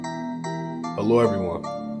Hello, everyone.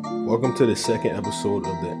 Welcome to the second episode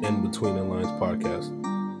of the In Between the Lines podcast.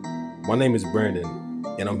 My name is Brandon,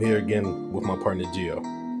 and I'm here again with my partner Gio.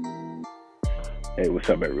 Hey, what's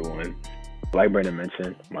up, everyone? Like Brandon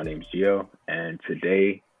mentioned, my name's Gio, and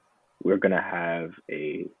today we're going to have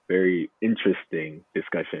a very interesting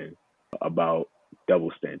discussion about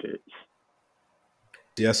double standards.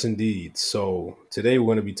 Yes, indeed. So today we're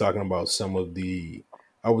going to be talking about some of the,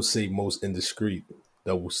 I would say, most indiscreet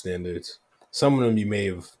double standards. Some of them you may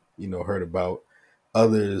have, heard about.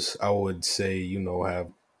 Others, I would say,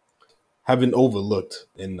 have been overlooked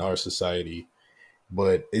in our society.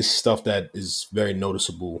 But it's stuff that is very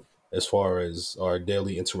noticeable as far as our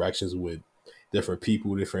daily interactions with different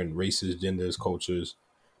people, different races, genders, cultures.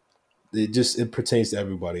 It pertains to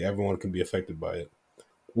everybody. Everyone can be affected by it.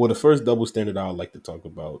 Well, the first double standard I would like to talk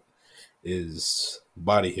about is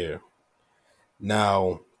body hair.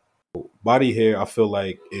 Now, body hair I feel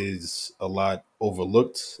like is a lot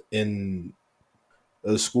overlooked in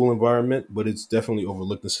a school environment, but it's definitely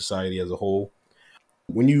overlooked in society as a whole.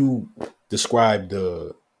 When you describe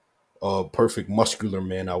the perfect muscular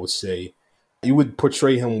man, I would say you would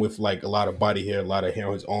portray him with like a lot of body hair, a lot of hair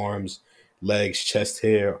on his arms, legs, chest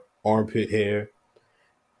hair, armpit hair.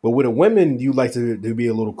 But with a women, you like to be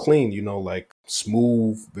a little clean, like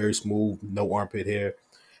smooth, very smooth, no armpit hair.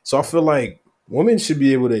 So I feel like women should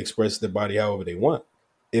be able to express their body however they want.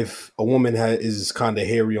 If a woman is kind of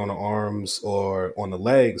hairy on the arms or on the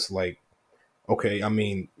legs, like, okay, I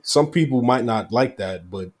mean, some people might not like that,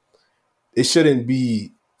 but it shouldn't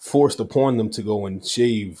be forced upon them to go and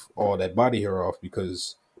shave all that body hair off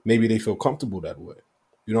because maybe they feel comfortable that way.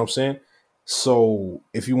 You know what I'm saying? So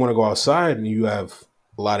if you want to go outside and you have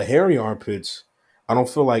a lot of hairy armpits, I don't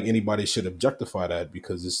feel like anybody should objectify that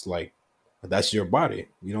because it's like that's your body.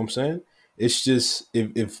 You know what I'm saying? It's just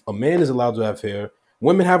if a man is allowed to have hair,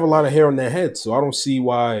 women have a lot of hair on their heads, so I don't see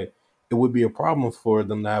why it would be a problem for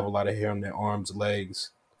them to have a lot of hair on their arms, legs,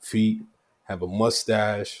 feet, have a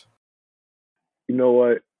mustache. You know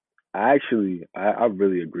what? I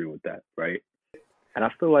really agree with that, right? And I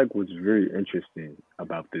feel like what's very interesting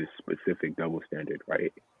about this specific double standard,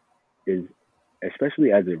 right, is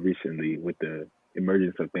especially as of recently with the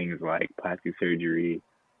emergence of things like plastic surgery,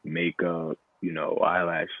 makeup,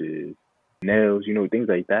 eyelashes, nails, things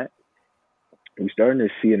like that. We're starting to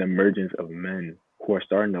see an emergence of men who are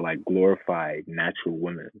starting to like glorify natural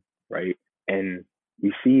women, right? And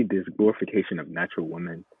we see this glorification of natural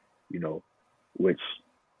women, you know, which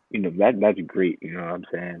that's great. You know what I'm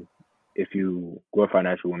saying? If you glorify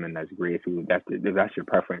natural women, that's great. If that's your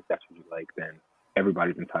preference, that's what you like, then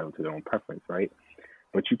everybody's entitled to their own preference, right?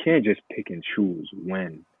 But you can't just pick and choose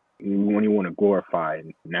when you want to glorify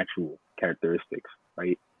natural characteristics,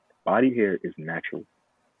 right? Body hair is natural.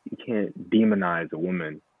 You can't demonize a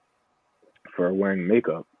woman for wearing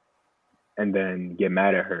makeup and then get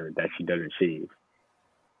mad at her that she doesn't shave.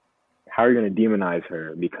 How are you going to demonize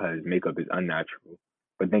her because makeup is unnatural,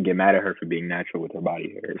 but then get mad at her for being natural with her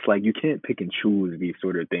body hair? It's like you can't pick and choose these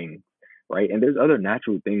sort of things, right? And there's other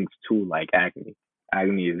natural things too, like acne.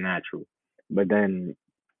 Acne is natural, but then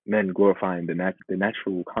men glorifying the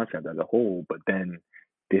natural concept as a whole, but then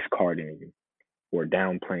discarding or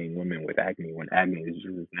downplaying women with acne when acne is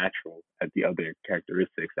just as natural as the other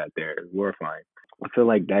characteristics that they're glorifying. I feel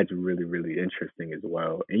like that's really, really interesting as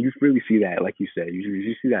well. And you really see that, like you said,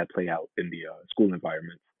 you see that play out in the school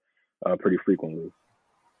environments pretty frequently.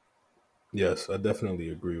 Yes, I definitely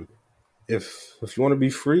agree with you. If you want to be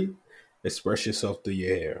free, express yourself through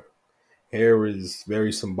your hair. Hair is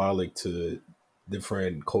very symbolic to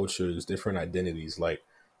different cultures, different identities. Like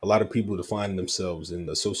a lot of people define themselves and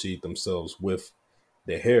associate themselves with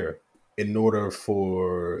their hair. In order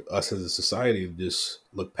for us as a society to just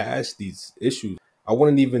look past these issues, I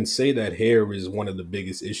wouldn't even say that hair is one of the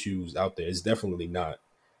biggest issues out there. It's definitely not.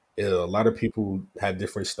 A lot of people have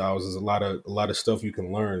different styles. There's a lot of stuff you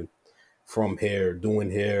can learn from hair, doing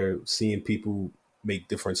hair, seeing people make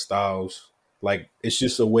different styles. Like it's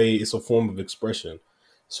just a way, it's a form of expression.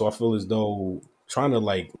 So I feel as though trying to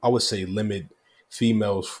like, I would say limit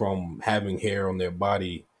females from having hair on their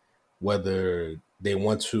body, whether they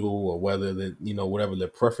want to or whether that, whatever their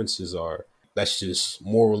preferences are, that's just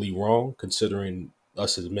morally wrong considering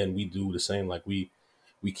us as men, we do the same. Like we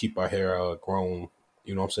keep our hair grown,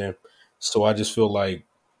 you know what I'm saying? So I just feel like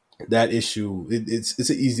that issue it's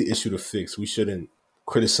an easy issue to fix. We shouldn't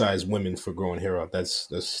criticize women for growing hair out. That's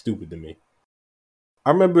stupid to me.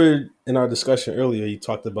 I remember in our discussion earlier you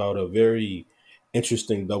talked about a very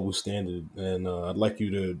interesting double standard, and I'd like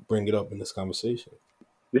you to bring it up in this conversation.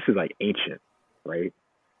 This is like ancient, right?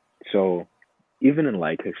 So even in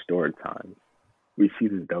like historic times, we see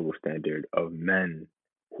this double standard of men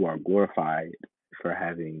who are glorified for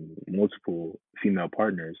having multiple female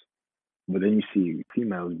partners, but then you see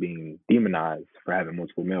females being demonized for having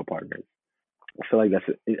multiple male partners. I feel like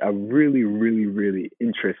that's a really, really, really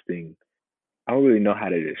interesting. I don't really know how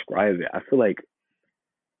to describe it. I feel like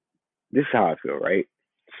this is how I feel, right?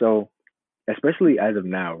 So, especially as of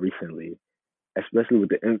now, recently, especially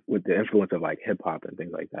with the influence of like hip hop and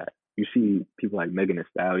things like that, you see people like Megan Thee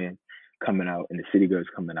Stallion coming out and the City Girls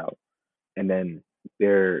coming out, and then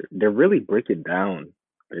they're really breaking down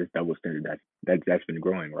this double standard that's been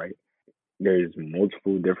growing, right? There's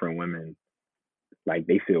multiple different women, like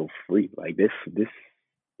they feel free. Like this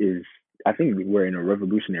is, I think we're in a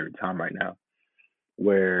revolutionary time right now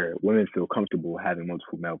where women feel comfortable having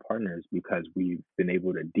multiple male partners because we've been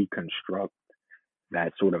able to deconstruct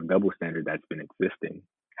that sort of double standard that's been existing.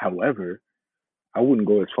 However, I wouldn't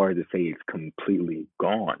go as far as to say it's completely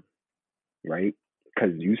gone, right?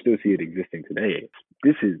 Because you still see it existing today.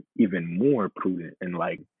 This is even more prudent in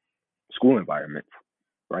like school environments,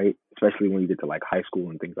 right? Especially when you get to like high school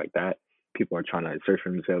and things like that. People are trying to search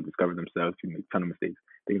for themselves, discover themselves, you make a ton of mistakes,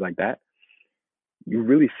 things like that. You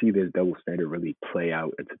really see this double standard really play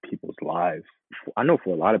out into people's lives. I know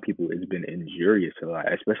for a lot of people, it's been injurious to life,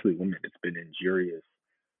 especially women. It's been injurious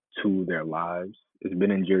to their lives. It's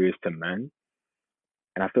been injurious to men,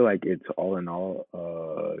 and I feel like it's all in all,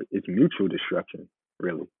 it's mutual destruction,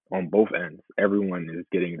 really, on both ends. Everyone is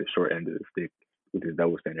getting the short end of the stick with this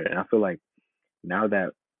double standard, and I feel like now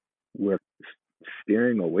that we're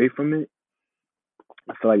steering away from it,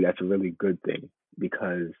 I feel like that's a really good thing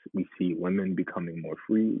because we see women becoming more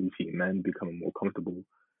free. We see men becoming more comfortable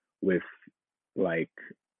with like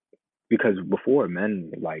because before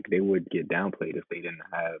men like they would get downplayed if they didn't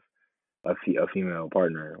have a female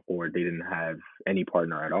partner or they didn't have any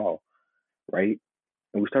partner at all, right?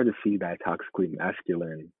 And we start to see that toxically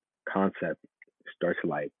masculine concept start to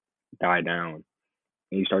like die down,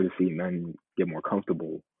 and you start to see men get more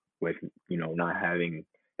comfortable with not having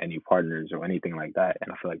any partners or anything like that.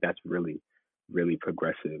 And I feel like that's really, really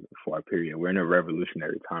progressive for our period. We're in a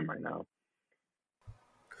revolutionary time right now.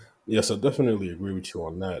 Yes, I definitely agree with you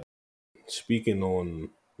on that. Speaking on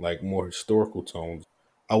like more historical tones,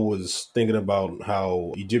 I was thinking about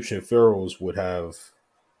how Egyptian pharaohs would have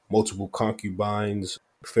multiple concubines.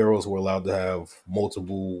 Pharaohs were allowed to have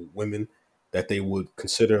multiple women that they would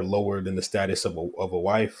consider lower than the status of a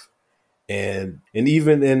wife. And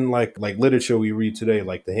even in like literature we read today,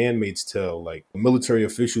 like The Handmaid's Tale, like military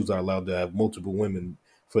officials are allowed to have multiple women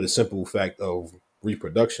for the simple fact of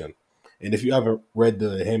reproduction. And if you haven't read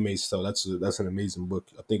The Handmaid's Tale, that's an amazing book.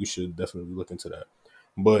 I think you should definitely look into that.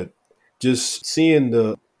 But just seeing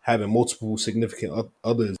the having multiple significant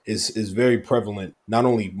others is very prevalent, not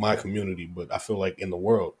only my community, but I feel like in the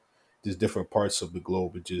world. There's different parts of the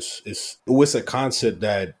globe. It's a concept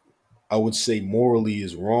that I would say morally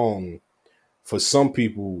is wrong for some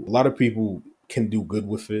people. A lot of people can do good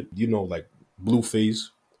with it. Like Blueface.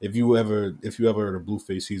 If you ever heard of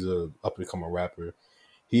Blueface, he's a up and coming rapper.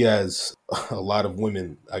 He has a lot of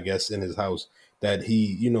women, I guess, in his house that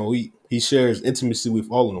he shares intimacy with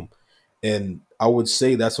all of them. And I would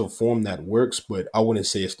say that's a form that works, but I wouldn't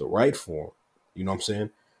say it's the right form. You know what I'm saying?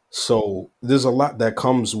 So there's a lot that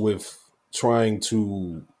comes with trying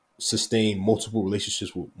to sustain multiple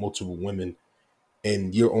relationships with multiple women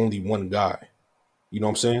and you're only one guy. You know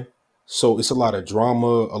what I'm saying? So it's a lot of drama,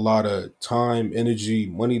 a lot of time, energy,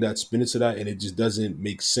 money that's spent into that, and it just doesn't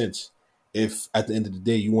make sense. If at the end of the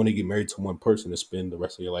day you want to get married to one person and spend the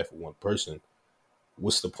rest of your life with one person,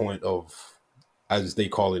 what's the point of, as they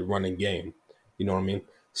call it, running game? You know what I mean?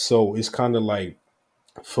 So it's kind of like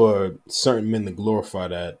for certain men to glorify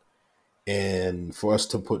that, and for us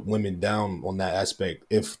to put women down on that aspect,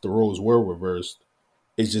 if the roles were reversed,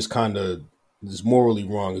 it's just kind of is morally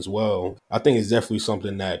wrong as well. I think it's definitely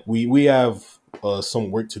something that we have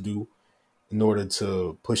some work to do in order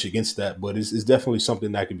to push against that, but it's definitely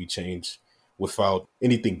something that can be changed without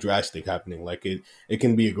anything drastic happening. Like it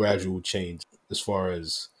can be a gradual change as far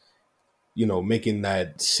as making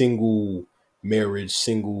that single marriage,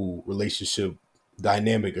 single relationship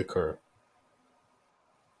dynamic occur.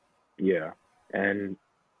 Yeah, and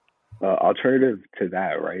alternative to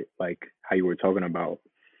that, right? Like how you were talking about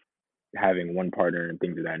having one partner and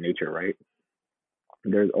things of that nature, right?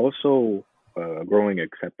 There's also growing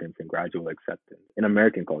acceptance and gradual acceptance in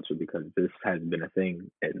American culture because this has been a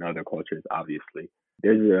thing in other cultures, obviously.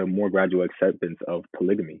 There's a more gradual acceptance of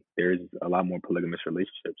polygamy. There's a lot more polygamous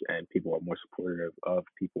relationships, and people are more supportive of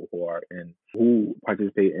people who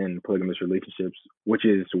participate in polygamous relationships, which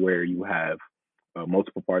is where you have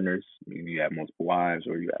multiple partners. You have multiple wives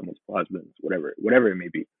or you have multiple husbands, whatever it may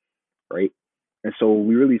be, right? And so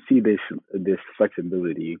we really see this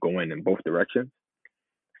flexibility going in both directions.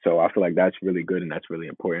 So I feel like that's really good and that's really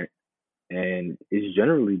important. And it's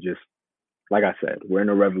generally just like I said, we're in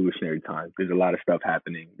a revolutionary time. There's a lot of stuff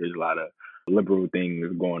happening. There's a lot of liberal things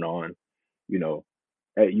going on. You know,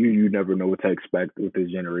 you never know what to expect with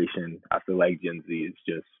this generation. I feel like Gen Z is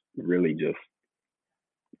just really just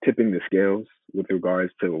tipping the scales with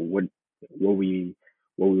regards to what we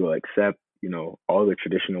what we will accept. You know, all the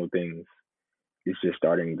traditional things is just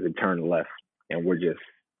starting to turn left, and we're just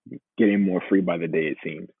getting more free by the day. It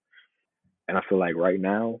seems, and I feel like right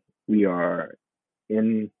now we are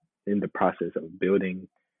in the process of building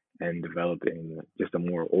and developing just a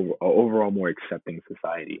overall more accepting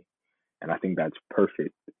society, and I think that's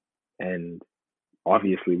perfect. And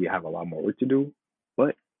obviously, we have a lot more work to do,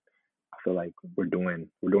 but I feel like we're doing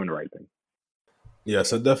the right thing.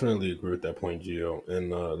 Yes, I definitely agree with that point, Gio.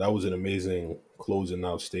 And that was an amazing closing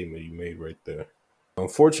out statement you made right there.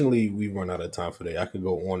 Unfortunately, we run out of time for today. I could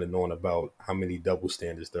go on and on about how many double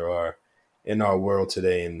standards there are in our world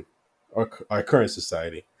today and our current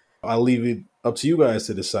society. I'll leave it up to you guys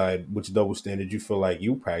to decide which double standard you feel like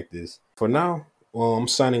you practice. For now, well, I'm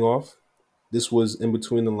signing off. This was In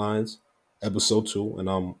Between the Lines, episode 2,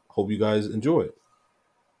 and hope you guys enjoy it.